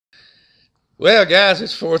Well, guys,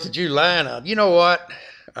 it's 4th of July now. You know what?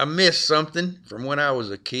 I missed something from when I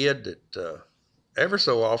was a kid that ever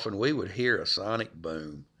so often we would hear a sonic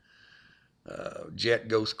boom. Jet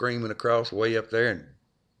go screaming across way up there and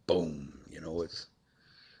boom, it's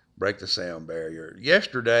break the sound barrier.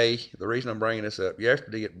 Yesterday, the reason I'm bringing this up,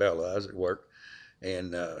 yesterday at Bella, I was at work,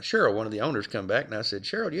 and Cheryl, one of the owners, come back and I said,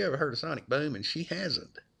 Cheryl, you ever heard a sonic boom? And she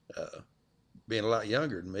hasn't, being a lot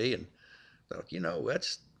younger than me. And thought,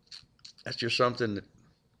 that's just something that,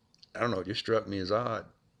 I don't know, it just struck me as odd.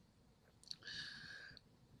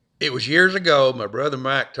 It was years ago. My brother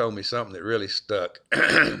Mike told me something that really stuck.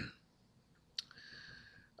 I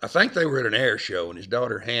think they were at an air show, and his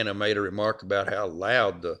daughter Hannah made a remark about how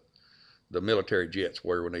loud the military jets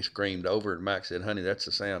were when they screamed over. And Mike said, "Honey, that's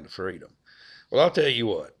the sound of freedom." Well, I'll tell you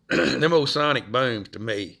what, them old sonic booms to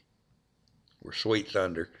me were sweet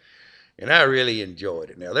thunder, and I really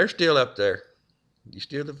enjoyed it. Now they're still up there. You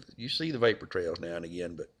see the vapor trails now and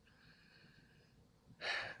again, but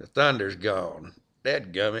the thunder's gone.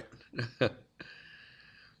 Dadgummit.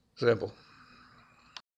 Simple.